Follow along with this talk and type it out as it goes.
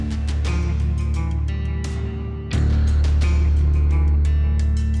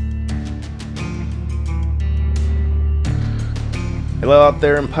Hello out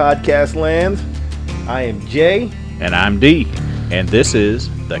there in podcast land. I am Jay. And I'm D. And this is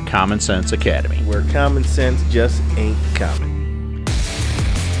the Common Sense Academy. Where common sense just ain't common.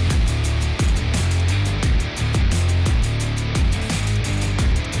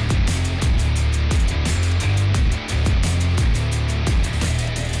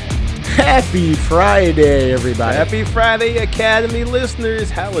 Happy Friday, everybody. Happy Friday, Academy listeners.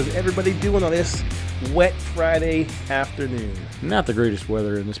 How is everybody doing on this wet Friday afternoon? Not the greatest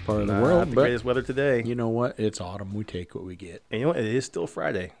weather in this part of the world, Not the but greatest weather today. you know what? It's autumn. We take what we get. And you know what? It is still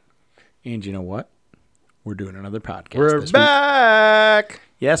Friday. And you know what? We're doing another podcast We're this back. week.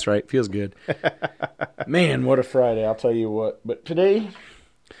 Yes, right. Feels good. Man, what a Friday. I'll tell you what. But today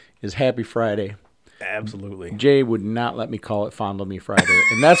is Happy Friday. Absolutely. Jay would not let me call it Fondle Me Friday.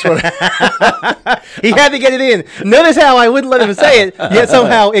 And that's what He had to get it in. Notice how I wouldn't let him say it, yet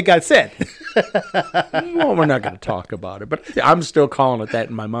somehow it got said. well, we're not going to talk about it. But I'm still calling it that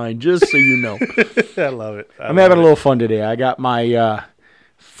in my mind, just so you know. I love it. I'm having a little fun today. I got my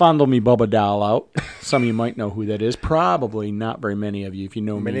Fondle Me Bubba doll out. Some of you might know who that is. Probably not very many of you. If you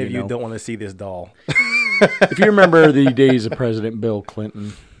know me, Many of you know. don't want to see this doll. If you remember the days of President Bill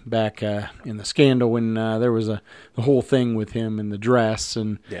Clinton back in the scandal when there was the whole thing with him and the dress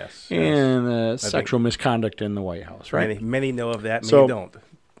and sexual misconduct in the White House, right? Many know of that, many don't.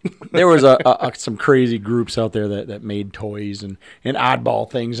 There was some crazy groups out there that made toys and oddball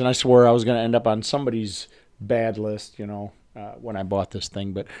things, and I swore I was going to end up on somebody's bad list, when I bought this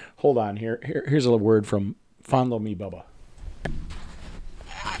thing. But hold on, here's a word from Fondle Me Bubba.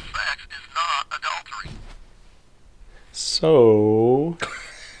 Oral sex is not adultery. So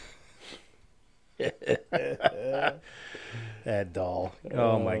That doll.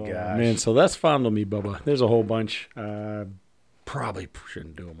 Oh my gosh. man, so that's Fondle Me Bubba. There's a whole bunch. Probably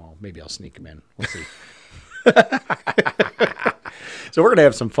shouldn't do them all. Maybe I'll sneak them in. We'll see. So we're going to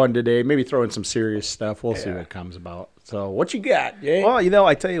have some fun today. Maybe throw in some serious stuff. We'll see what comes about. So what you got, Jay? Well,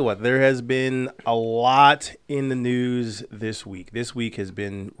 I tell you what, there has been a lot in the news this week. This week has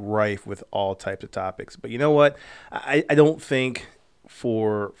been rife with all types of topics. But you know what? I don't think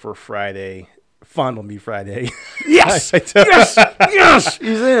for Friday, Fondle Me Friday. Yes, yes,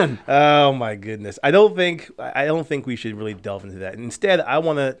 he's in. Oh my goodness. I don't think we should really delve into that. Instead, I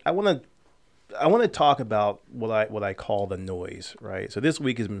want to talk about what I call the noise, right? So this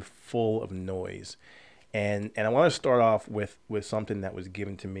week has been full of noise. And I want to start off with something that was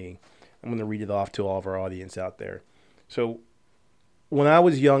given to me. I'm going to read it off to all of our audience out there. So when I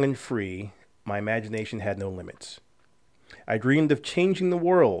was young and free, my imagination had no limits. I dreamed of changing the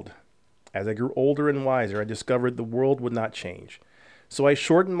world. As I grew older and wiser, I discovered the world would not change. So I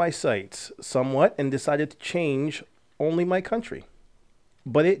shortened my sights somewhat and decided to change only my country.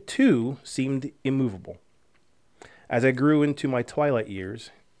 But it, too, seemed immovable. As I grew into my twilight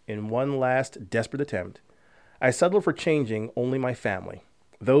years, in one last desperate attempt, I settled for changing only my family,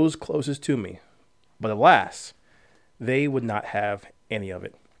 those closest to me. But alas, they would not have any of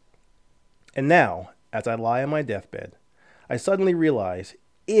it. And now, as I lie on my deathbed, I suddenly realize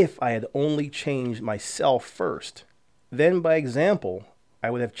if I had only changed myself first, then by example, I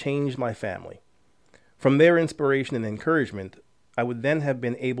would have changed my family. From their inspiration and encouragement, I would then have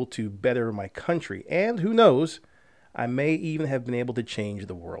been able to better my country, and who knows, I may even have been able to change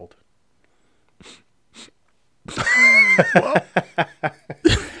the world. Well,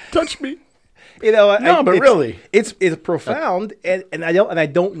 touch me. Really, it's profound, and I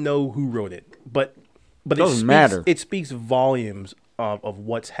don't know who wrote it, but it doesn't matter. It speaks volumes of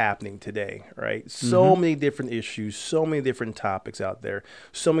what's happening today, right? So many different issues, so many different topics out there,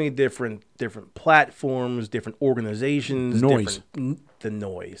 so many different platforms, different organizations, the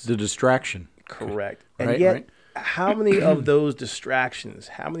noise, The distraction. correct, Right, and yet. right. How many of those distractions,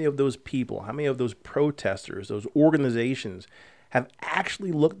 how many of those people, how many of those protesters, those organizations have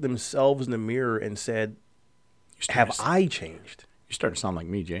actually looked themselves in the mirror and said, have I changed? You start to sound like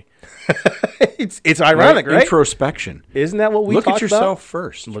me, Jay. It's ironic, right? Introspection. Isn't that what we Look talked at yourself about?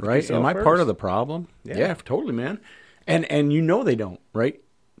 first, Look at right? yourself Am I first. part of the problem? Yeah, totally, man. And they don't, right?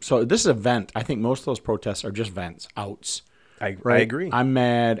 So this is a vent. I think most of those protests are just vents, outs. I Right? agree. I'm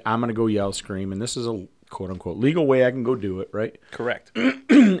mad. I'm going to go yell, scream, and this is a quote-unquote legal way I can go do it, right? Correct.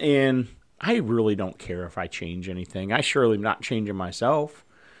 And I really don't care if I change anything. I surely am not changing myself.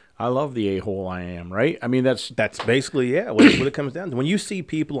 I love the a-hole I am, right? I mean, that's basically, what it comes down to. When you see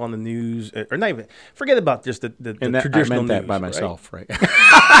people on the news, or not even, forget about just the traditional I meant that news, by right? myself, right?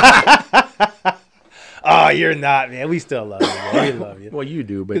 Oh, you're not, man. We still love you, man. We love you. Well, you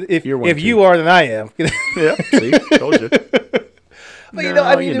do, but If you're one if too. you are, then I am. Yeah, see, told you. But here's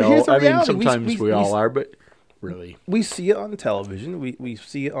the reality. Sometimes we all are, but really. We see it on television. We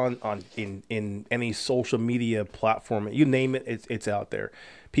see it in any social media platform. You name it, it's out there.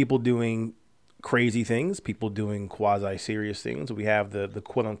 People doing crazy things, people doing quasi-serious things. We have the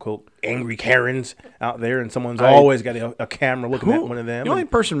quote-unquote angry Karens out there, and someone's always got a camera looking at one of them. The only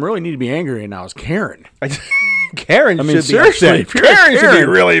person really need to be angry right now is Karen. Karen should be seriously, upset. if you're Karen should be Karen,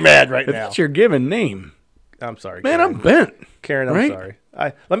 really mad right if now. that's your given name. I'm sorry, Man, Karen. I'm bent. Karen, I'm right? sorry.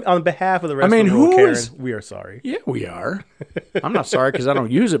 On behalf of the rest of the world, Karen, we are sorry. Yeah, we are. I'm not sorry because I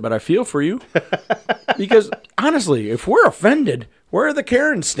don't use it, but I feel for you. Because, honestly, if we're offended, where are the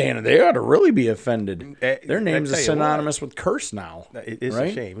Karens standing? They ought to really be offended. Their names are synonymous with curse now. It's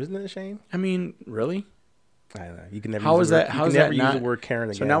right? a shame. Isn't it a shame? I mean, really? I don't know. You can never How use is the word, that? you How can is never that use not? the word Karen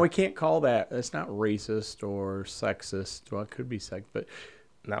again. So now we can't call that. That's not racist or sexist. Well, it could be sex, but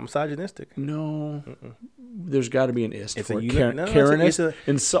not misogynistic. No. There's got to be an ist It's for a it. uni- no, Karenist.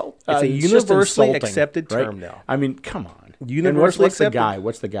 Insult. It's a it's just universally insulting, accepted right? term now. I mean, come on. Universally and what's accepted? The guy?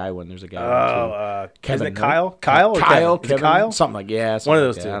 What's the guy when there's a guy? Kevin. Isn't it right? Kyle? Kyle or Kyle? Kevin? Is it Kevin? Kyle? Something like One of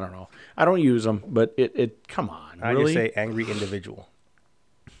those like two. I don't know. I don't use them, but it. Come on, I really? just say angry individual.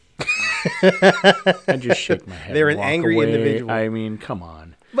 I just shake my head. They're and an walk angry away. individual. I mean, come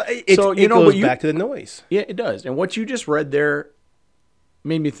on. But it So, goes back to the noise. Yeah, it does. And what you just read there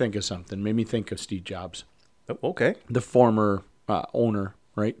made me think of something. Made me think of Steve Jobs, Oh, okay. the former owner,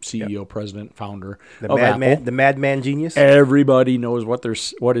 right? CEO, president, founder The of madman, Apple. the madman genius. Everybody knows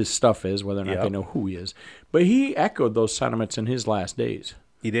what his stuff is, whether or not Yep. they know who he is. But he echoed those sentiments in his last days.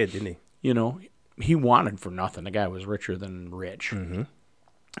 He did, didn't he? You know, he wanted for nothing. The guy was richer than rich. Mm-hmm.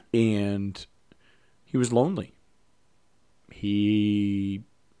 And he was lonely. He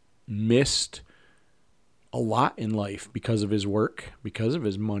missed a lot in life because of his work, because of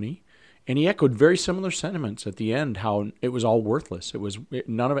his money. And he echoed very similar sentiments at the end, how it was all worthless.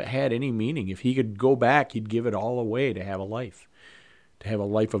 None of it had any meaning. If he could go back, he'd give it all away to have a life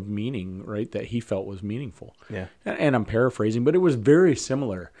of meaning, right, that he felt was meaningful. Yeah. And I'm paraphrasing, but it was very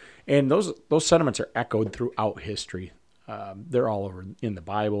similar. And those sentiments are echoed throughout history. They're all over in the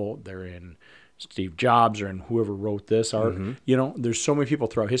Bible. They're in Steve Jobs or in whoever wrote this art. Mm-hmm. You know, there's so many people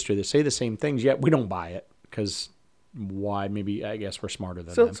throughout history that say the same things, yet we don't buy it because why? Maybe, I guess we're smarter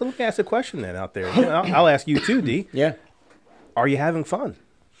than them. So let me ask a question then out there. I'll ask you too, D. Yeah. Are you having fun?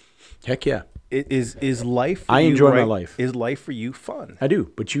 Heck yeah. Is life for I you enjoy my life. Is life for you fun? I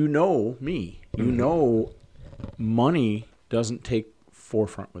do. But you know me. You know money doesn't take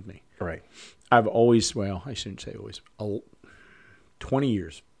forefront with me. Right. I've always, well, I shouldn't say always, 20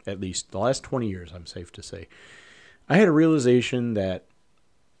 years at least, the last 20 years, I'm safe to say, I had a realization that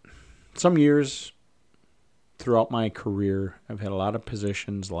some years throughout my career, I've had a lot of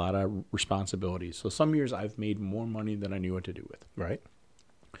positions, a lot of responsibilities. So some years I've made more money than I knew what to do with. Right.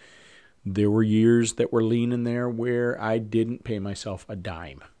 There were years that were lean in there where I didn't pay myself a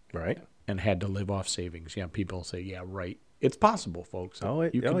dime. Right. And had to live off savings. Yeah, people say, yeah, right. It's possible, folks.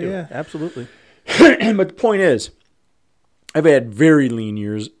 You can do yeah, absolutely. it. But the point is, I've had very lean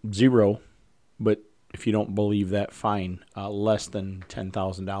years, zero, but if you don't believe that, fine, less than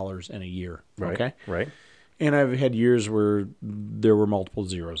 $10,000 in a year. Right. Okay? Right. And I've had years where there were multiple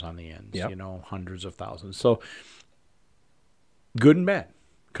zeros on the ends, Yep. you know, hundreds of thousands. So good and bad,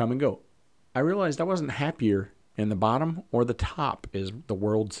 come and go. I realized I wasn't happier in the bottom or the top as the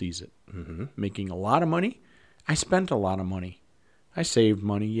world sees it. Mm-hmm. Making a lot of money. I spent a lot of money. I saved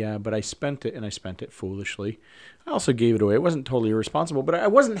money, yeah, but I spent it, and I spent it foolishly. I also gave it away. It wasn't totally irresponsible, but I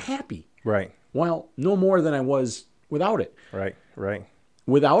wasn't happy. Right. Well, no more than I was without it. Right. Right.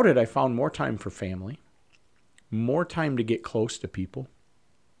 Without it, I found more time for family, more time to get close to people.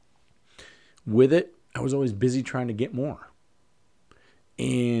 With it, I was always busy trying to get more.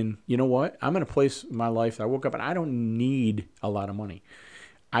 And you know what? I'm in a place in my life that I woke up and I don't need a lot of money.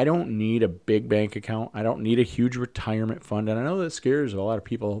 I don't need a big bank account. I don't need a huge retirement fund. And I know that scares a lot of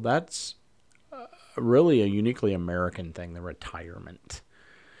people. That's really a uniquely American thing, the retirement.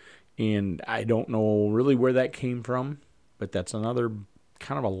 And I don't know really where that came from, but that's another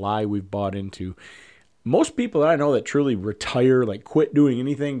kind of a lie we've bought into. Most people that I know that truly retire, like quit doing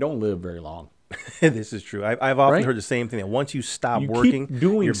anything, don't live very long. This is true. I've often Right? heard the same thing. That once you stop You working, keep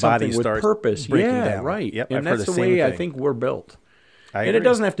doing your something body with starts purpose. breaking Yeah, down. right. Yep. And I've heard that's the the same way thing. I think we're built. I And it agree.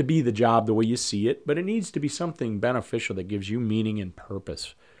 doesn't have to be the job the way you see it, but it needs to be something beneficial that gives you meaning and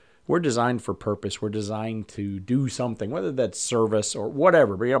purpose. We're designed for purpose. We're designed to do something, whether that's service or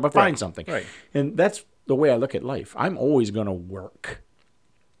whatever, but find something. Right. And that's the way I look at life. I'm always going to work.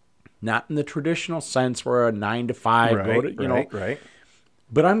 Not in the traditional sense where a 9 to 5, Right. Right.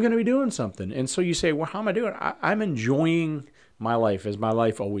 but I'm going to be doing something. And so you say, well, how am I doing? I'm enjoying my life. Is my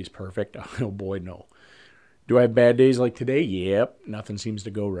life always perfect? Oh, boy, no. Do I have bad days like today? Yep. Nothing seems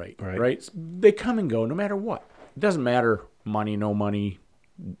to go right. Right? They come and go no matter what. It doesn't matter money, no money,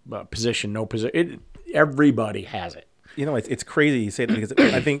 position, no position. Everybody has it. You know, it's crazy you say that because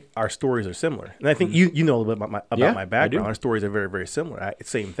I think our stories are similar, and I think you know a little bit about my background. Our stories are very, very similar.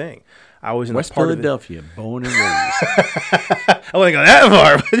 Same thing. I was in West a part Philadelphia, born and raised. I wouldn't go that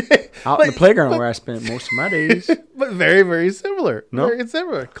far, Out in the playground where I spent most of my days. but very, very similar. No? Very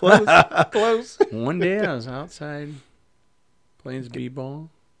similar. Close, close. One day I was outside playing b-ball.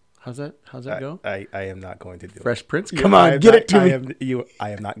 How's that go? I am not going to do it. Fresh Prince? Come on, get it to me. I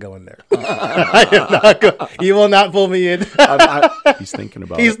am not going there. I am not going. You will not pull me in. He's thinking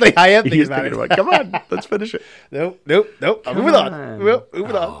about He's it. I am thinking about it. Come on, let's finish it. Nope. I'm moving on.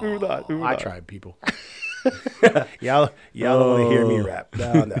 Moving on. I tried, people. Y'all don't want to hear me rap.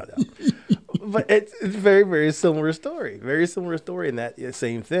 No. But it's very, very similar story. Very similar story in that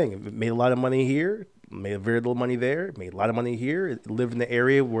same thing. Made a lot of money here. Made very little money there. Made a lot of money here. Lived in the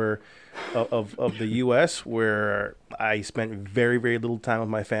area where of the U.S. where I spent very, very little time with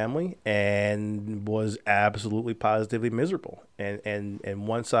my family and was absolutely positively miserable. And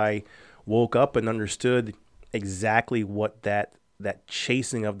once I woke up and understood exactly what that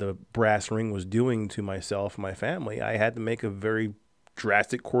chasing of the brass ring was doing to myself and my family, I had to make a very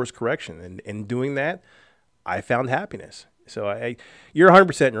drastic course correction. And in doing that, I found happiness. So you're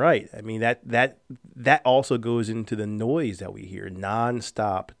 100% right. I mean, that also goes into the noise that we hear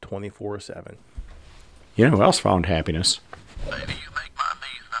nonstop 24/7. You know who else found happiness? Baby, you make my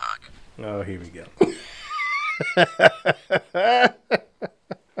knees knock. Oh, here we go.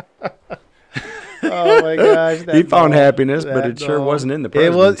 Oh my gosh. He found happiness, but it sure wasn't in the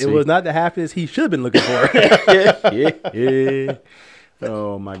presidency. It was not the happiness he should have been looking for. Yeah.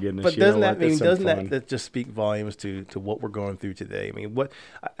 Oh my goodness! But doesn't that just speak volumes to what we're going through today? I mean, what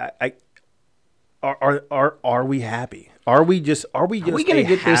are we happy? Are we going to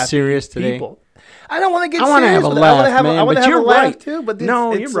get this serious today? People? I don't want to get. I want to have a laugh, man. I want to have a laugh right. too. But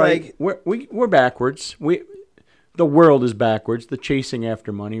you're right. We're backwards. The world is backwards. The chasing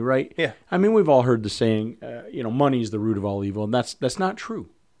after money, right? Yeah. I mean, we've all heard the saying, money is the root of all evil, and that's not true.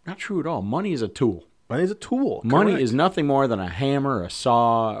 Not true at all. Money is a tool. Money is a tool. Money Correct. is nothing more than a hammer, a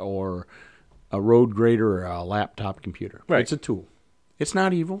saw, or a road grader, or a laptop computer. Right. It's a tool. It's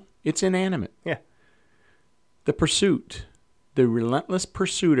not evil. It's inanimate. Yeah. The pursuit, the relentless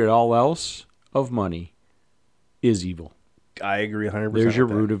pursuit at all else of money is evil. I agree 100%. There's your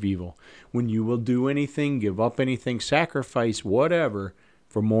root of evil. When you will do anything, give up anything, sacrifice whatever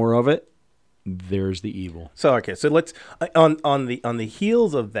for more of it, there's the evil. So let's on the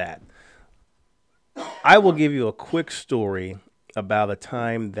heels of that, I will give you a quick story about a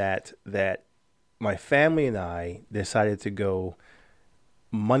time that my family and I decided to go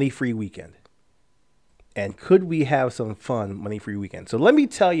money-free weekend. And could we have some fun money-free weekend? So let me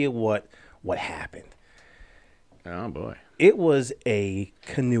tell you what happened. Oh, boy. It was a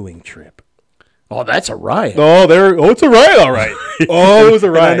canoeing trip. Oh, that's a riot. It's a riot, all right. Oh, it was a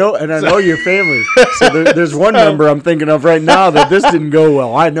riot. And I know your family. So there's one number I'm thinking of right now that this didn't go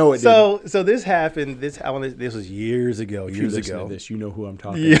well. I know it didn't. So this happened. This was years ago. If you listen to this, you know who I'm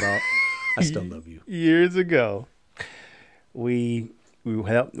talking about. I still love you. Years ago, we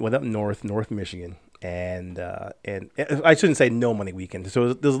went up North Michigan, and I shouldn't say no money weekend.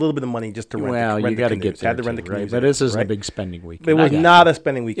 So there's a little bit of money just to rent. Well, you got to get there. Had to rent the canoes, right? But this isn't a big spending weekend. It was not a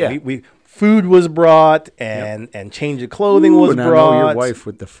spending weekend. Yeah. Food was brought and change of clothing was brought. I know your wife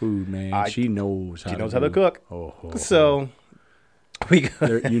with the food, man. She knows how to cook. So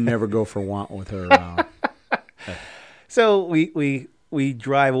you never go for want with her around. So we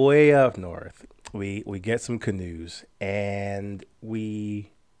drive way up north. We get some canoes and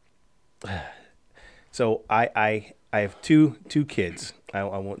So I have two kids. I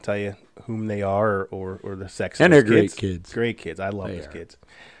won't tell you whom they are or the sex. And they're great kids. Great kids. I love those kids.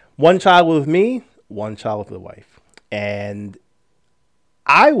 One child with me, one child with the wife. And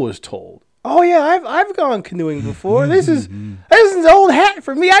I was told, "Oh yeah, I've gone canoeing before. This is an old hat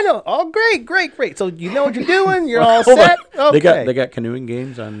for me. I know. Oh great. So you know what you're doing. You're all set. Okay. They got canoeing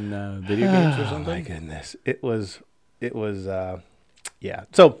games on video games or something. Oh my goodness, it was yeah.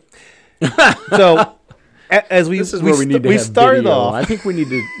 So as we this is where we need to we have started video. off. I think we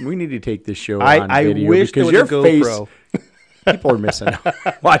need to take this show on video. I wish there was your a GoPro. People are missing out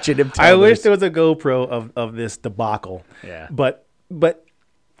watching him. I wish there was a GoPro of this debacle. Yeah. But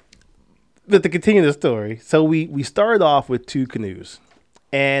to continue the story, so we started off with two canoes,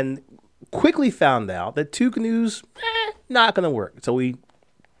 and quickly found out that two canoes not going to work. So we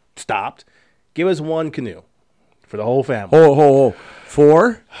stopped. Give us one canoe. for the whole family. Oh.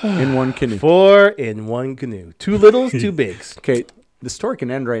 4 in one canoe. 4 in one canoe. 2 littles, 2 bigs. Okay, the story can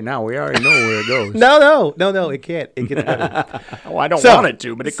end right now. We already know where it goes. No, it can't. It gets better. Oh, I don't want it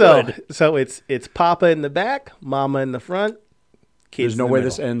to, but it could. So it's Papa in the back, Mama in the front, kids There's no in the way middle.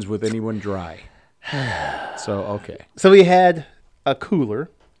 this ends with anyone dry. So, okay. So we had a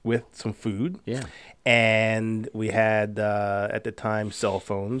cooler with some food. Yeah. And we had, at the time, cell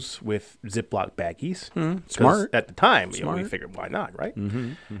phones with Ziploc baggies. 'Cause Smart. At the time, we Smart. figured, why not, right?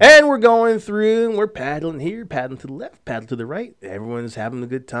 And we're going through, and we're paddling here, paddling to the left, paddling to the right. Everyone's having a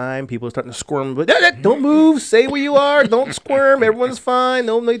good time. People are starting to squirm. But don't move. Stay where you are. Don't squirm. Everyone's fine.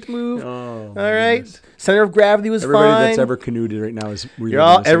 No need to move. All right. Goodness. Center of gravity was Everybody fine. that's ever canoed right now is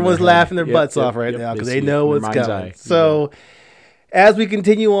Everyone's laughing their butts off right now because they know what's coming. So as we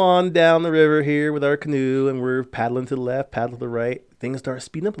continue on down the river here with our canoe and we're paddling to the left, paddling to the right, things start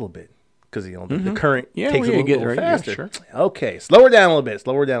speeding up a little bit because the current takes a little faster. Sure. Okay, slow her down a little bit.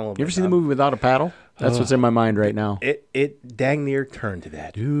 You ever seen the movie Without a Paddle? That's what's in my mind right now. It dang near turned to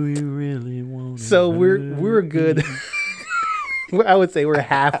that. Do you really want to? So we're good. I would say we're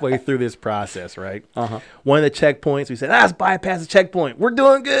halfway through this process, right? One of the checkpoints, we said, let's bypass the checkpoint. We're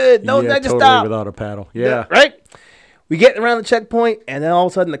doing good. No, just totally stop. Without a paddle. Yeah. Right? We get around the checkpoint, and then all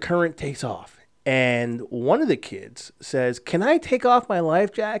of a sudden the current takes off. And one of the kids says, "Can I take off my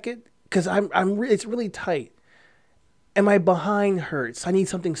life jacket? Because it's really tight, and my behind hurts. I need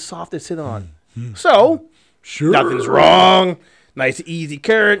something soft to sit on." So, Sure. nothing's wrong. Nice easy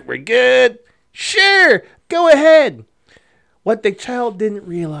current. We're good. Sure, go ahead. What the child didn't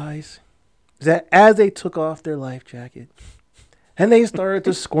realize is that as they took off their life jacket, and they started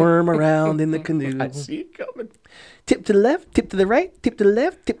to squirm around in the canoe. I see it coming. Tip to the left, tip to the right, tip to the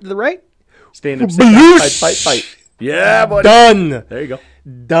left, tip to the right. Stand up, sit down, fight. Yeah, buddy. Done. There you go.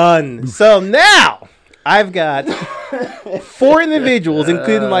 Done. So now I've got 4 individuals,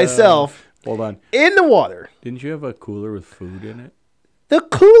 including myself, Hold on. in the water. Didn't you have a cooler with food in it? The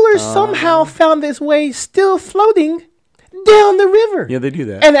cooler somehow found its way still floating down the river. Yeah, they do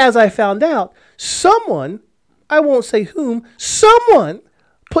that. And as I found out, someone, I won't say whom, someone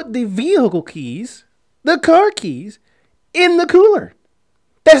put the vehicle keys, the car keys, in the cooler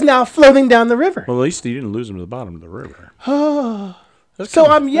that's now floating down the river. Well, at least you didn't lose them to the bottom of the river. So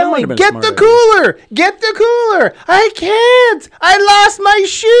I'm yelling, get the cooler! Get the cooler! I can't! I lost my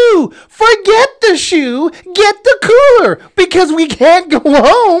shoe! Forget the shoe! Get the cooler! Because we can't go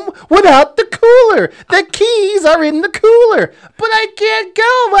home without the cooler! The keys are in the cooler! But I can't go!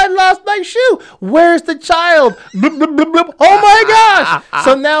 I lost my shoe! Where's the child? Bloop, bloop, bloop, bloop. Oh my gosh!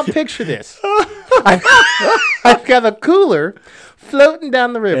 So now picture this. I've got a cooler floating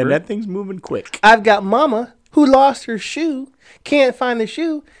down the river. And that thing's moving quick. I've got Mama who lost her shoe, can't find the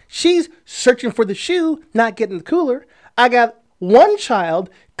shoe. She's searching for the shoe, not getting the cooler. I got one child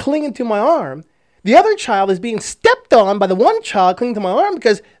clinging to my arm. The other child is being stepped on by the one child clinging to my arm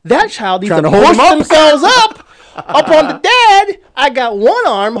because that child needs to push themselves up on the dad. I got one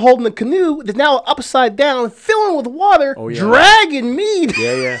arm holding the canoe that's now upside down, filling with water, dragging me.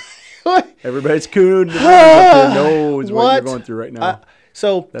 Yeah. Everybody's cooed. Knows what you're going through right now.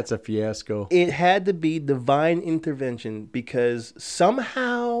 So that's a fiasco. It had to be divine intervention because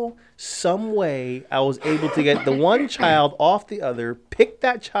somehow, some way, I was able to get the one child off the other, pick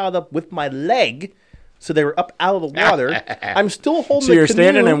that child up with my leg, so they were up out of the water. I'm still holding the canoe. So you're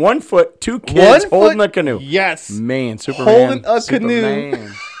standing in 1 foot, 2 kids holding a canoe. Yes. Man, Superman. Holding a canoe.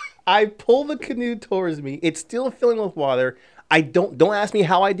 I pull the canoe towards me. It's still filling with water. Don't ask me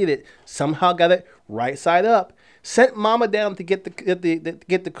how I did it. Somehow got it right side up. Sent Mama down to get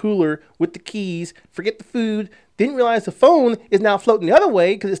the cooler with the keys. Forget the food. Didn't realize the phone is now floating the other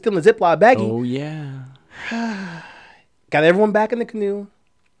way because it's still in a Ziploc baggie. Oh yeah. Got everyone back in the canoe,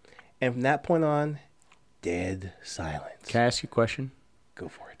 and from that point on, dead silence. Can I ask you a question? Go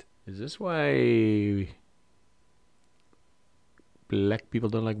for it. Is this why black people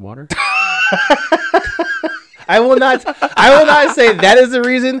don't like water? I will not say that is the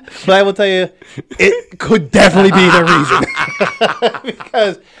reason, but I will tell you it could definitely be the reason.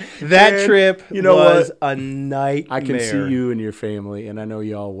 Because that trip was a nightmare. I can see you and your family, and I know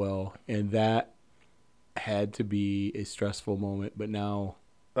y'all well, and that had to be a stressful moment, but now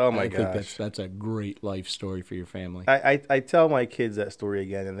I think that's a great life story for your family. I tell my kids that story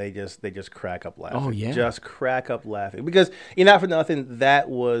again, and they just crack up laughing. Oh yeah, just crack up laughing because not for nothing. That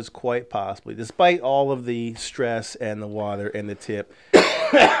was quite possibly, despite all of the stress and the water and the tip,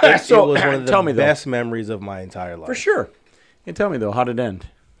 it was one of the best memories of my entire life. For sure. And tell me though, how did it end?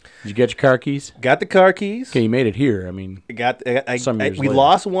 Did you get your car keys? Got the car keys. Okay, you made it here. I mean, we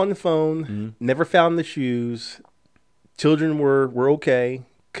lost one phone. Never found the shoes. Children were okay.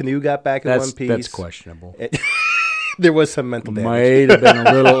 Canoe got back in one piece. That's questionable. There was some mental damage. Might have been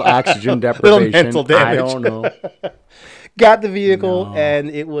a little oxygen deprivation. Little mental damage. I don't know. Got the vehicle,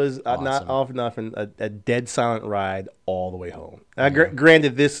 and it was Awesome. not off nothing, a dead silent ride all the way home.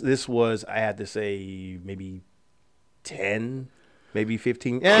 Granted, this was, I had to say, maybe 10, maybe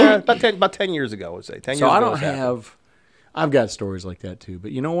 15, about 10 years ago, I would say. 10 So years I ago don't this happened. have. I've got stories like that too,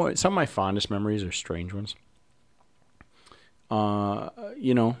 but you know what? Some of my fondest memories are strange ones.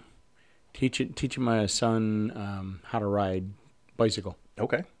 Teaching my son how to ride bicycle,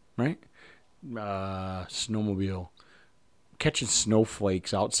 Okay. right? Snowmobile, catching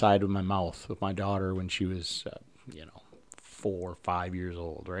snowflakes outside of my mouth with my daughter when she was, 4 or 5 years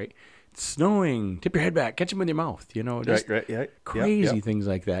old, right? It's snowing, tip your head back, catch them with your mouth, just Right, yeah. crazy Yep. things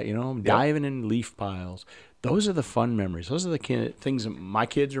like that, diving in leaf piles. Those are the fun memories. Those are the things that my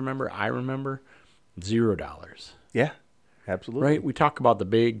kids remember, I remember. $0. Yeah, absolutely. Right? We talk about the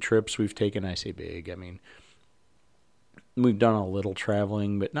big trips we've taken. I say big. I mean, we've done a little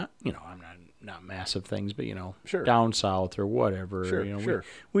traveling, but not, I'm not massive things, but, Sure. down south or whatever. Sure, sure.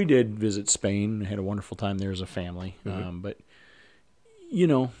 We did visit Spain. Had a wonderful time there as a family. But,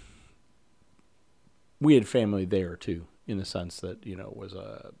 we had family there, too, in the sense that, it was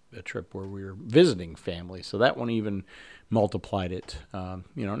a trip where we were visiting family. So that one even multiplied it,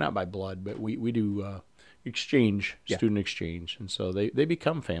 not by blood, but we do exchange, student exchange. And so they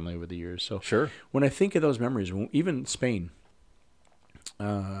become family over the years. So Sure. when I think of those memories, even Spain,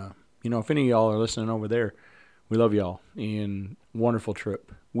 if any of y'all are listening over there, we love y'all. And wonderful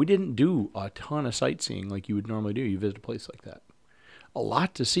trip. We didn't do a ton of sightseeing like you would normally do. You visit a place like that. A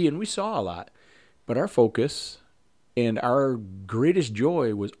lot to see, and we saw a lot. But our focus and our greatest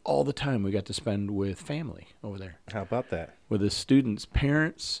joy was all the time we got to spend with family over there. How about that? With the students'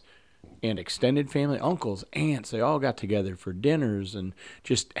 parents and extended family, uncles, aunts, they all got together for dinners and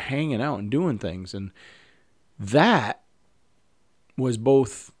just hanging out and doing things. And that was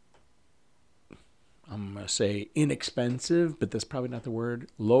both, I'm going to say inexpensive, but that's probably not the word,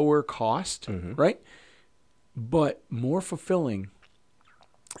 lower cost, right? But more fulfilling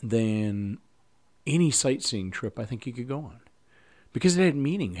than any sightseeing trip I think you could go on. Because it had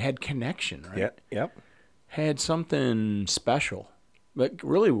meaning, had connection, right? Yep. Had something special. But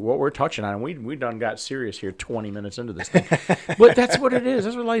really what we're touching on, we done got serious here 20 minutes into this thing. But that's what it is.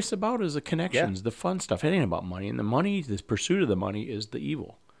 That's what life's about, is the connections, the fun stuff. It ain't about money. And the money, this pursuit of the money is the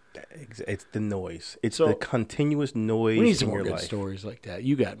evil. It's the noise. It's the continuous noise We need some in more your good life. stories like that.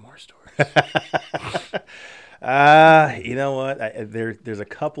 You got more stories. You know what? There's a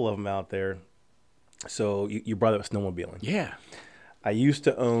couple of them out there. So you brought up snowmobiling. Yeah. I used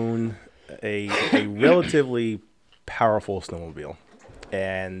to own a relatively powerful snowmobile.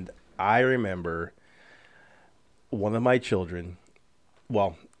 And I remember one of my children,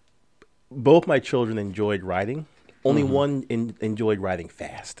 well, both my children enjoyed riding. Only one enjoyed riding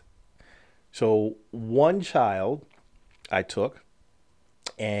fast. So one child I took,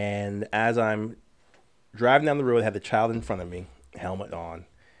 and as I'm driving down the road, I had the child in front of me, helmet on.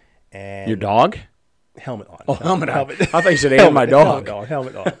 And Your dog? Helmet on. Oh, helmet on. I thought you said, and my dog.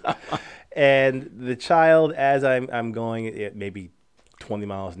 Helmet on. And the child, as I'm going at maybe 20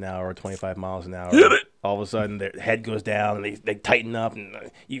 miles an hour or 25 miles an hour, all of a sudden their head goes down and they tighten up, and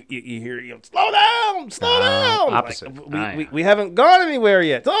you hear, slow down. Opposite. Like, we haven't gone anywhere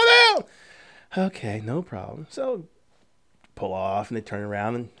yet. Slow down. Okay, no problem. So pull off, and they turn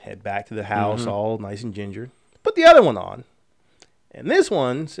around and head back to the house, all nice and ginger. Put the other one on. And this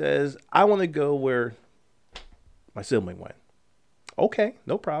one says, I want to go where my sibling went. Okay,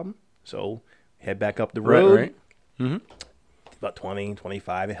 no problem. So head back up the road. Right. Mm-hmm. About 20,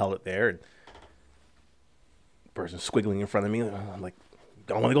 25, and held it there. And the person squiggling in front of me. I'm like,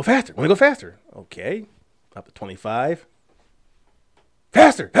 I want to go faster. Okay, up to 25.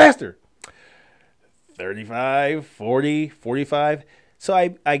 Faster. 35, 40, 45. So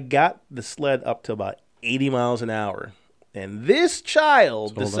I got the sled up to about 80 miles an hour. And this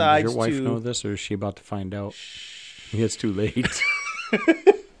child decides to... Does your wife know this, or is she about to find out? It's too late.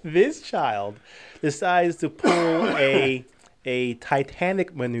 This child decides to pull a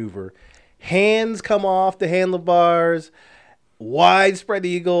Titanic maneuver. Hands come off the handlebars, wide spread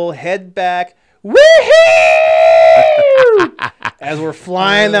eagle, head back. Woohoo! As we're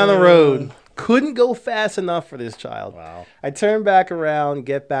flying down the road. Couldn't go fast enough for this child. Wow. I turn back around,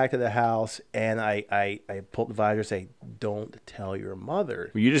 get back to the house, and I pull the visor, say, don't tell your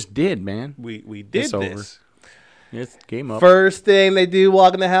mother. Well, you just did, man. We did It's this. It's game up. First thing they do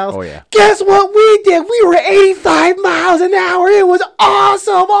walk in the house. Oh, yeah. Guess what we did? We were 85 miles an hour. It was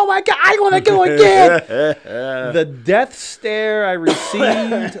awesome. Oh my God, I want to go again. The death stare I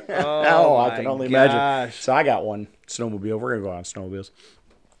received. Oh, I can only imagine. So I got one snowmobile. We're gonna go on snowmobiles.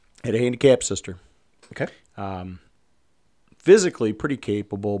 Had a handicapped sister. Okay. Physically pretty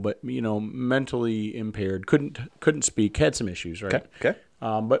capable, but mentally impaired. Couldn't speak. Had some issues. Right. Okay.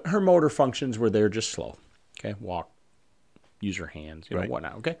 But her motor functions were there, just slow. Okay. Walk. Use her hands. Right.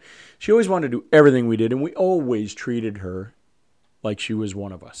 Whatnot. Okay. She always wanted to do everything we did, and we always treated her like she was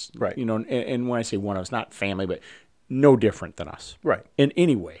one of us. Right. And when I say one of us, not family, but no different than us. Right. In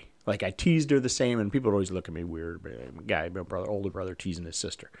any way. Like, I teased her the same, and people would always look at me weird. Guy, my brother, older brother, teasing his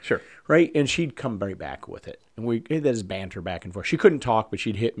sister. Sure. Right? And she'd come right back with it. And that is banter back and forth. She couldn't talk, but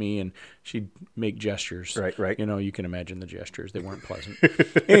she'd hit me, and she'd make gestures. Right. You can imagine the gestures. They weren't pleasant.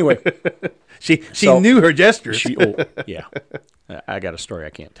 Anyway. She knew her gestures. Yeah. I got a story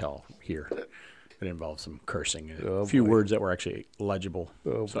I can't tell here. It involves some cursing. Oh, a few boy. words that were actually legible.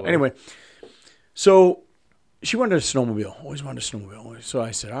 Oh, so boy. anyway, so she wanted a snowmobile. Always wanted a snowmobile. So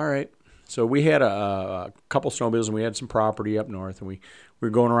I said, all right. So we had a couple snowmobiles, and we had some property up north, and we were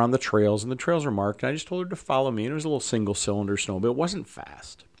going around the trails, and the trails were marked, and I just told her to follow me, and it was a little single-cylinder snowmobile. It wasn't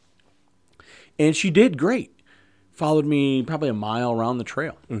fast. And she did great. Followed me probably a mile around the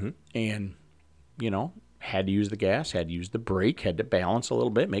trail. Mm-hmm. And, had to use the gas, had to use the brake, had to balance a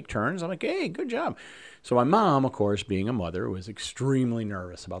little bit, make turns. I'm like, hey, good job. So my mom, of course, being a mother, was extremely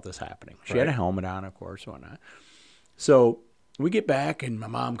nervous about this happening. She had a helmet on, of course, and whatnot. So we get back, and my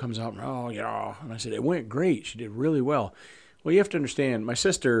mom comes out, and I said, it went great. She did really well. Well, you have to understand, my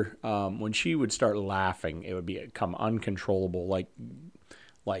sister, when she would start laughing, it would become uncontrollable, like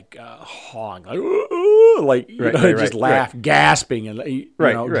hawing, just laugh, gasping, and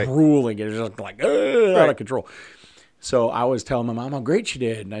drooling, and just like out of control. So I was telling my mom how great she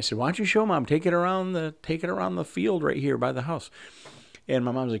did, and I said, "Why don't you show Mom? Take it around the field right here by the house." And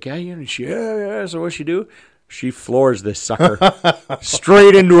my mom's like, "Yeah." So what she do? She floors this sucker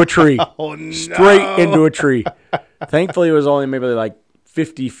straight into a tree. Oh no! Straight into a tree. Thankfully, it was only maybe like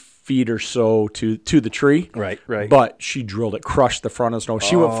 50 feet or so to the tree. Right. But she drilled it, crushed the front of the snow.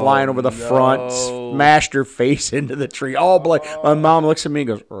 She went flying over the front, smashed her face into the tree. All blood. My mom looks at me and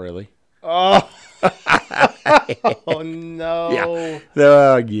goes, "Really?" Oh. Oh no!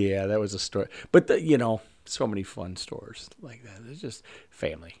 Yeah, that was a story. But so many fun stories like that. It's just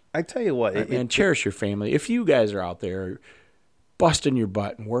family. I tell you what, cherish your family. If you guys are out there busting your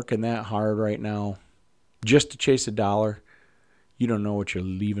butt and working that hard right now just to chase a dollar, you don't know what you're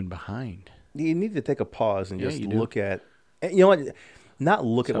leaving behind. You need to take a pause and just look at, what, not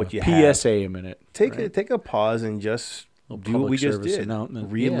look at what you have. PSA a minute. Take a pause and just do what we just did.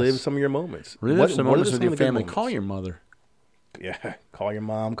 Relive some of your moments. Relive some moments with your family. Call your mother. Yeah, call your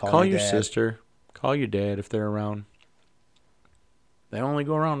mom. Call your dad. sister. Call your dad if they're around. They only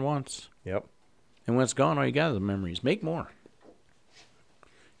go around once. Yep. And when it's gone, all you got is the memories. Make more.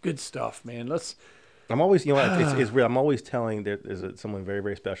 Good stuff, man. I'm always, it's real. I'm always telling there's someone very,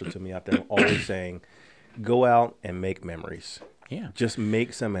 very special to me out there. I'm always saying, go out and make memories. Yeah. Just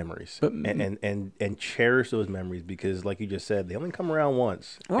make some memories, and cherish those memories, because, like you just said, they only come around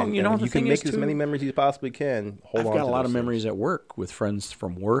once. Well, and the you can thing make is, as many memories as you possibly can. I've got a lot of memories at work with friends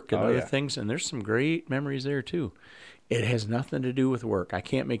from work and other yeah. things, and there's some great memories there too. It has nothing to do with work. I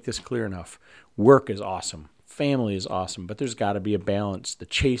can't make this clear enough. Work is awesome. Family is awesome, but there's got to be a balance. The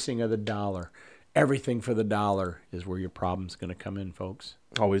chasing of the dollar, everything for the dollar is where your problem's going to come in, folks.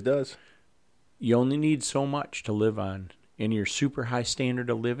 Always does. You only need so much to live on. In your super high standard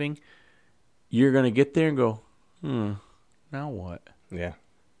of living, you're going to get there and go, now what? Yeah.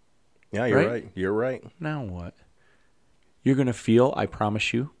 Yeah, you're right. You're right. Now what? You're going to feel, I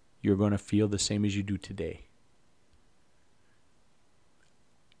promise you, you're going to feel the same as you do today.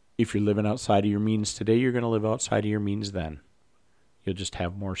 If you're living outside of your means today, you're going to live outside of your means then. You'll just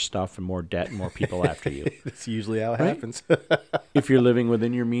have more stuff and more debt and more people after you. That's usually how it happens. If you're living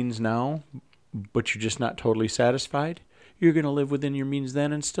within your means now, but you're just not totally satisfied, you're going to live within your means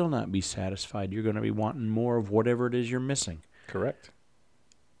then and still not be satisfied. You're going to be wanting more of whatever it is you're missing. Correct.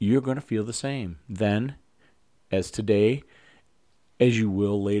 You're going to feel the same then as today as you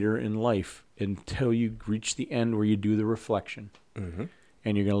will later in life, until you reach the end where you do the reflection. Mm-hmm.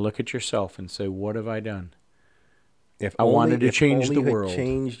 And you're going to look at yourself and say, what have I done? If I wanted to change the world.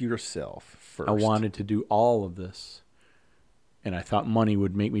 Change yourself first. I wanted to do all of this. And I thought money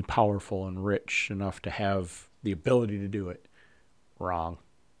would make me powerful and rich enough to have the ability to do it. Wrong.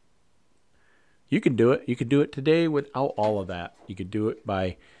 You can do it. You could do it today without all of that. You could do it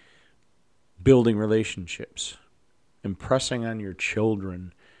by building relationships, impressing on your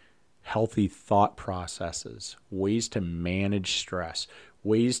children healthy thought processes, ways to manage stress,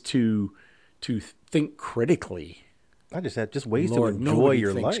 ways to think critically. I just said just ways Lord, to enjoy nobody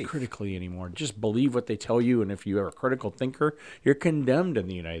your thinks life. critically anymore. Just believe what they tell you, and if you're a critical thinker, you're condemned in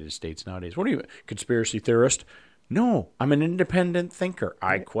the United States nowadays. What are you, conspiracy theorist? No, I'm an independent thinker.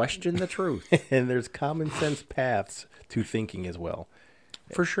 I question the truth. And there's common sense paths to thinking as well.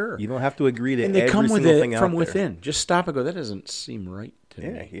 For sure. You don't have to agree to And they every come with single it thing from out within. Just stop and go, that doesn't seem right to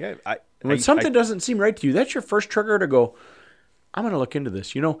there. me. Yeah. When something doesn't seem right to you, that's your first trigger to go, I'm going to look into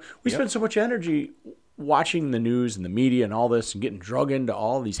this. You know, we spend so much energy watching the news and the media and all this and getting drug into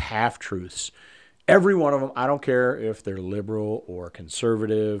all these half-truths. Every one of them, I don't care if they're liberal or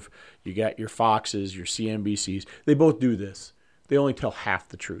conservative. You got your Foxes, your CNBCs. They both do this. They only tell half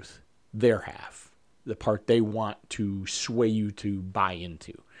the truth, their half, the part they want to sway you to buy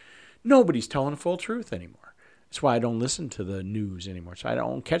into. Nobody's telling the full truth anymore. That's why I don't listen to the news anymore. So I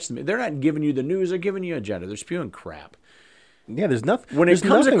don't catch them. They're not giving you the news. They're giving you agenda. They're spewing crap. Yeah, there's nothing. When there's it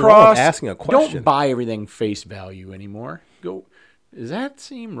comes nothing across, wrong with asking a question. don't buy everything face value anymore. Go, does that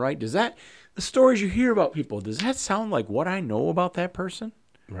seem right? Does that, the stories you hear about people, does that sound like what I know about that person?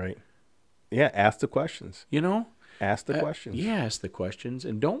 Right. Yeah, ask the questions. You know? Ask the questions. Yeah, ask the questions.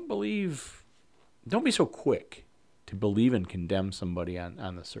 And don't be so quick to believe and condemn somebody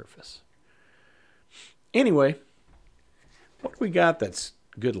on the surface. Anyway, what do we got that's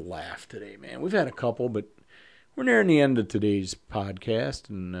good laugh today, man? We've had a couple, but we're nearing the end of today's podcast,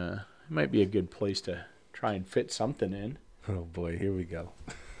 and it might be a good place to try and fit something in. Oh, boy, here we go.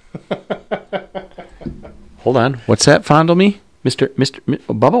 Hold on. What's that, Fondle Me? Mr.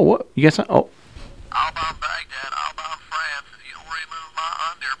 Bubba, what? You got something? Oh. Alba Baghdad, Alba France, you'll remove my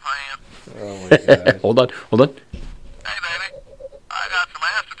underpants. Oh, my God. Hold on. Hey, baby, I got some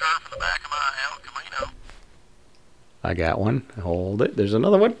astroturf in the back of my El Camino. I got one. Hold it. There's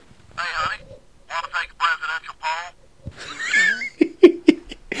another one. Hey, honey, want to take a presidential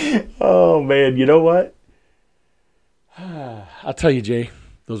poll? Oh, man. You know what? I'll tell you, Jay,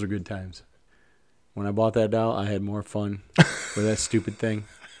 those are good times. When I bought that doll, I had more fun with that stupid thing.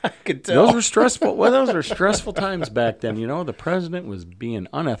 I could tell. Those were stressful. Well, those were stressful times back then. You know, the president was being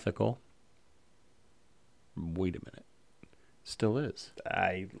unethical. Wait a minute. Still is.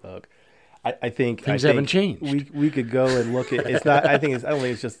 I think Things haven't changed. We could go and look at. It's not. I don't think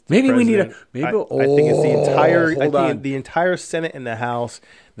it's just. the Maybe we need president. a. I think it's the entire. Hold on. The entire Senate and the House.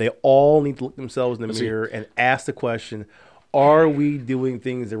 They all need to look themselves in the mirror and ask the question: are we doing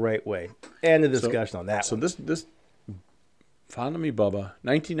things the right way? End of discussion on that. So one. this Fondle Me Bubba,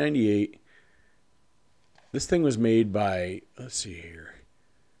 1998. This thing was made by, let's see here,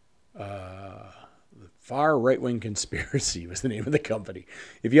 the Far Right Wing Conspiracy was the name of the company.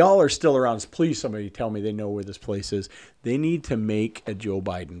 If y'all are still around, please somebody tell me they know where this place is. They need to make a Joe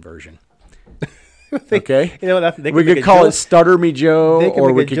Biden version. Okay, You know what? They we make could a call Joe- it Stutter Me Joe, They could or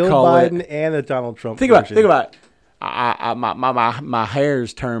make we a could Joe call Biden it. and a Donald Trump. Think about version. it. My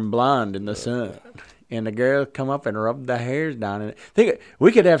hair's turned blonde in the sun, and the girl come up and rub the hairs down. And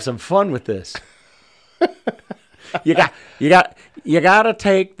we could have some fun with this. you got to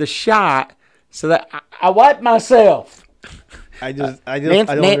take the shot so that I wipe myself. I don't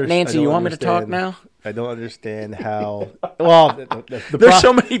Nancy, you want me to talk now? I don't understand how. Well, There's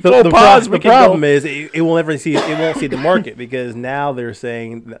so many faux pas we The can problem go. is it won't ever see. It won't see the market because now they're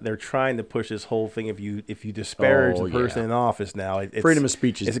saying that they're trying to push this whole thing. If you disparage the person in office now, it's Freedom of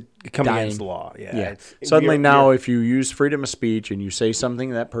speech is it's coming dying. against the law. Yeah. It's, Suddenly now, we're- if you use freedom of speech and you say something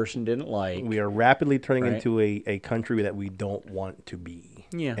that person didn't like, we are rapidly turning Right. into a country that we don't want to be.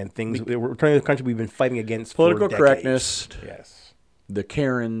 Yeah. And we're turning into a country we've been fighting against political for correctness. decades. Yes. The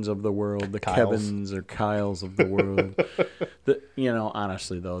Karens of the world, the Kyles. Kevins or Kyles of the world.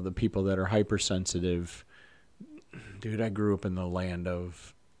 Honestly, though, the people that are hypersensitive. Dude, I grew up in the land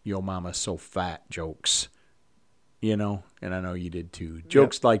of "Yo, mama's so fat" jokes. And I know you did too.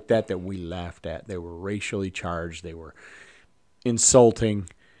 Jokes like that we laughed at. They were racially charged. They were insulting.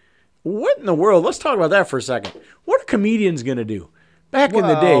 What in the world? Let's talk about that for a second. What are comedians going to do? Back in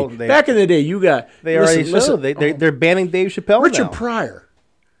the day, you got... They already showed. They're banning Dave Chappelle Richard now. Pryor,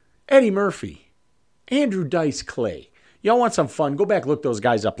 Eddie Murphy, Andrew Dice Clay. Y'all want some fun? Go back, look those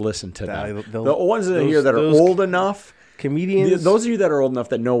guys up, listen to them. The ones in here that are old enough... Comedians... Those of you that are old enough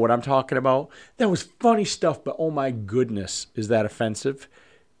that know what I'm talking about, that was funny stuff, but oh my goodness, is that offensive?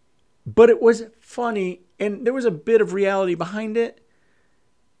 But it was funny, and there was a bit of reality behind it.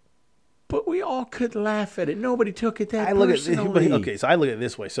 But we all could laugh at it. Nobody took it that personally. Okay, so I look at it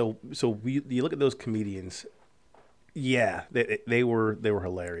this way. So you look at those comedians. Yeah, they were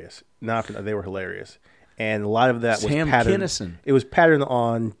hilarious. They were hilarious, And a lot of that Sam was patterned. Kinison. It was patterned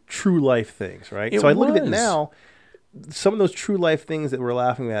on true life things, right? So I look at it now. Some of those true life things that we're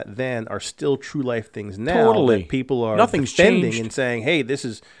laughing at then are still true life things now. Totally. That people are Nothing's defending changed. and saying, "Hey, this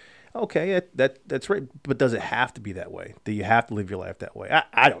is okay. That's right." But does it have to be that way? Do you have to live your life that way?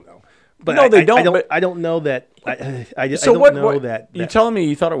 I don't know. But No, they don't, I don't know that. I just So don't know that. You telling me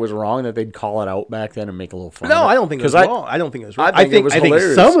you thought it was wrong that they'd call it out back then and make a little fun? No, of it? I don't think it was wrong. I don't think it was wrong. I think it was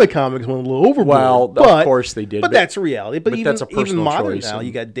hilarious. some of the comics went a little overboard. Well, of course they did, But that's reality. But even, that's a even personal modern choice, now, and-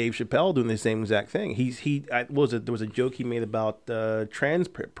 you got Dave Chappelle doing the same exact thing. There was a joke he made about trans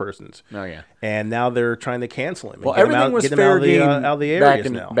persons. Oh yeah. And now they're trying to cancel him. Well, and get him everything out, was get him fair out of the, game out of the areas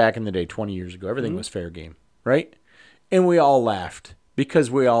now. back in the day, 20 years ago. Everything was fair game, right? And we all laughed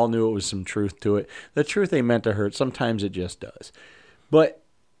because we all knew it was some truth to it. The truth ain't meant to hurt. Sometimes it just does. But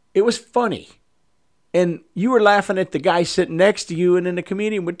it was funny. And you were laughing at the guy sitting next to you, and then the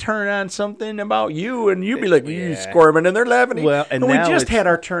comedian would turn on something about you, and you'd be like, you squirming, and they're laughing at you. Well, and we just had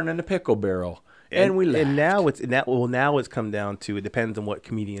our turn in the pickle barrel. And we laughed. And now it's come down to it depends on what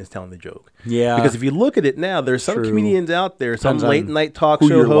comedian is telling the joke. Yeah. Because if you look at it now, there's some True. comedians out there, some Depends on late night talk who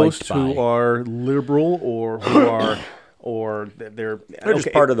show you're hosts liked who by. are liberal or who are or they're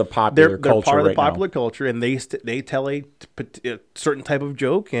just part of the popular they're culture part of the right now. popular culture, and they tell a certain type of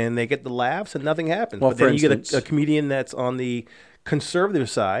joke, and they get the laughs, and nothing happens. Well, but then for you get instance- a comedian that's on the conservative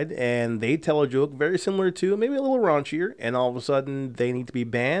side, and they tell a joke very similar to, maybe a little raunchier, and all of a sudden they need to be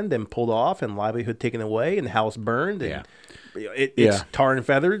banned and pulled off and livelihood taken away and house burned, and it's tar and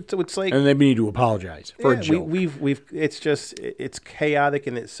feathered. So it's like, And they need to apologize for a yeah, joke. it's chaotic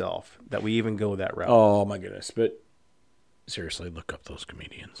in itself that we even go that route. Oh, my goodness. But seriously, look up those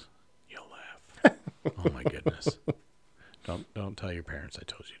comedians. You'll laugh. Oh, my goodness. Don't tell your parents I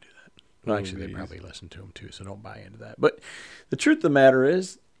told you to do that. Well, actually, they probably listen to them, too, so don't buy into that. But the truth of the matter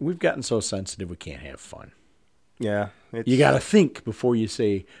is, we've gotten so sensitive we can't have fun. Yeah. You got to think before you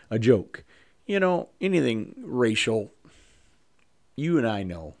say a joke. You know, anything racial, you and I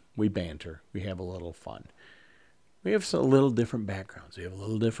know, we banter. We have a little fun. We have a little different backgrounds. We have a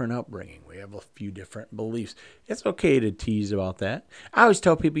little different upbringing. We have a few different beliefs. It's okay to tease about that. I always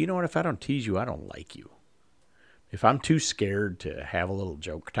tell people, you know what, if I don't tease you, I don't like you. If I'm too scared to have a little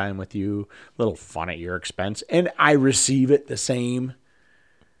joke time with you, a little fun at your expense, and I receive it the same,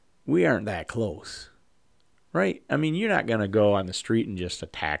 we aren't that close. Right? I mean, you're not going to go on the street and just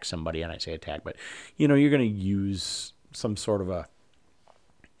attack somebody, and I say attack, but, you know, you're going to use some sort of a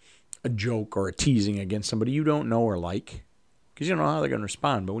joke or a teasing against somebody you don't know or like, because you don't know how they're going to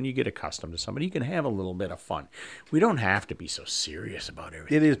respond. But when you get accustomed to somebody, you can have a little bit of fun. We don't have to be so serious about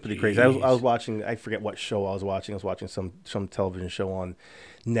everything. It is pretty crazy. I was watching, I forget what show I was watching. I was watching some television show on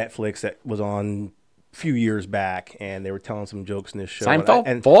Netflix that was on a few years back, and they were telling some jokes in this show.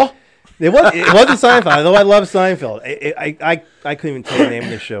 Seinfeld? It wasn't Seinfeld, although I love Seinfeld. I couldn't even tell the name of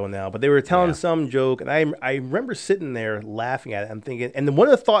the show now, but they were telling some joke, and I remember sitting there laughing at it. I'm thinking, and then one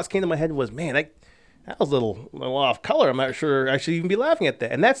of the thoughts came to my head was, man, that was a little off color. I'm not sure I should even be laughing at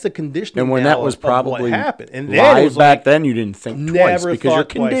that. And that's the conditioning. And when now that was of probably what happened, and then live it was back like, then, you didn't think twice never because you're thought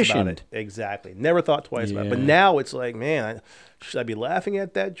twice conditioned. about it. Exactly. Never thought twice about it. But Yeah. now it's like, man, should I be laughing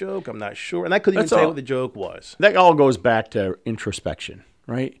at that joke? I'm not sure. And I couldn't even That's tell you all. what the joke was. That all goes back to introspection,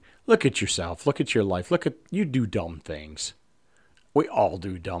 right? Look at yourself. Look at your life. You do dumb things. We all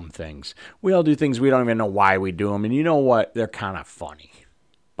do dumb things. We all do things we don't even know why we do them. And you know what? They're kind of funny.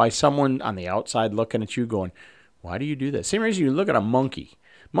 By someone on the outside looking at you going, why do you do that? Same reason you look at a monkey.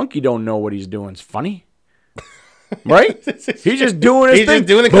 Monkey don't know what he's doing is funny. Right? He's just doing his He's thing. just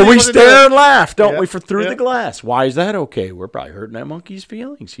doing it 'cause but he we wants to do stare it. and laugh, don't Yeah, we, through yeah. the glass. Why is that okay? We're probably hurting that monkey's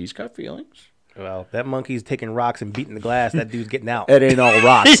feelings. He's got feelings. Well, that monkey's taking rocks and beating the glass. That dude's getting out. It ain't all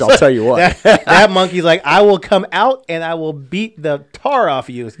rocks, I'll tell you what. that monkey's like, I will come out and I will beat the tar off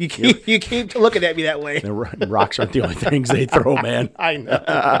of you. You keep looking at me that way. The rocks aren't the only things they throw, man. I know.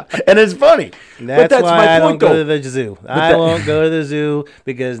 And it's funny. That's, but that's why my I don't point, go though. to the zoo. I won't go to the zoo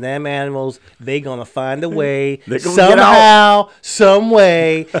because them animals, they gonna find a way. They gonna get Somehow, some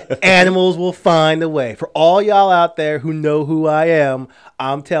way, animals will find a way. For all y'all out there who know who I am,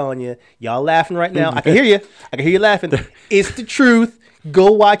 I'm telling you, y'all laughing right now. I can hear you. I can hear you laughing. It's the truth.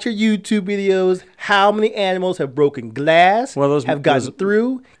 Go watch your YouTube videos. How many animals have broken glass, have gotten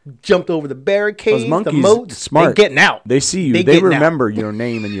through, jumped over the barricades, Those monkeys, the moats, smart. they're getting out. They see you. They getting remember your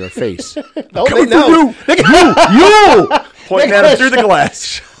name and your face. Oh, they know. You! Pointing at him through the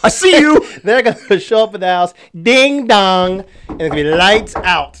glass. I see you. They're going to show up at the house, ding dong, and it's going to be lights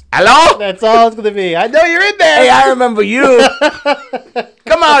out. Hello? That's all it's going to be. I know you're in there. Hey, I remember you.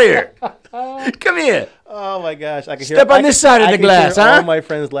 Come out here. Come here. Oh my gosh! I can Step on this side of the glass, hear huh? all my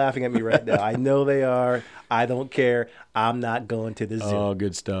friends laughing at me right now. I know they are. I don't care. I'm not going to the zoo. Oh,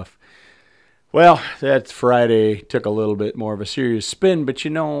 good stuff. Well, that's Friday. Took a little bit more of a serious spin, but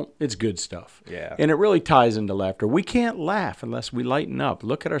it's good stuff. Yeah. And it really ties into laughter. We can't laugh unless we lighten up.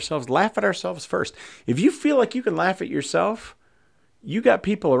 Look at ourselves. Laugh at ourselves first. If you feel like you can laugh at yourself, you got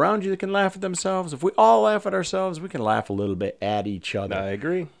people around you that can laugh at themselves. If we all laugh at ourselves, we can laugh a little bit at each other. I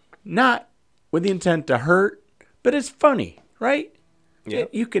agree. Not with the intent to hurt, but it's funny, right? Yep.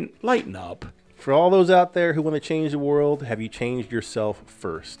 You can lighten up. For all those out there who want to change the world, have you changed yourself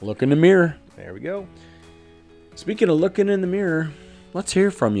first? Look in the mirror. There we go. Speaking of looking in the mirror, let's hear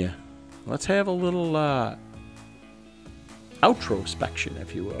from you. Let's have a little outrospection,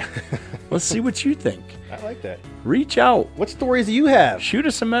 if you will. Let's see what you think. I like that. Reach out. What stories do you have? Shoot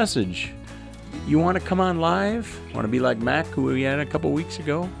us a message. You want to come on live? Want to be like Mac, who we had a couple weeks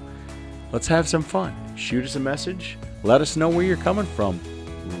ago? Let's have some fun. Shoot us a message. Let us know where you're coming from.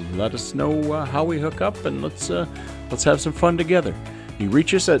 Let us know how we hook up, and let's have some fun together. You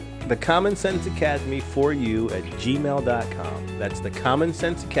reach us at The Common Sense Academy for you at gmail.com. That's The Common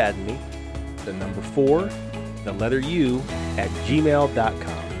Sense Academy, the number 4, the letter U, at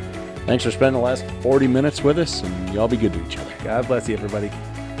gmail.com. Thanks for spending the last 40 minutes with us, and y'all be good to each other. God bless you, everybody.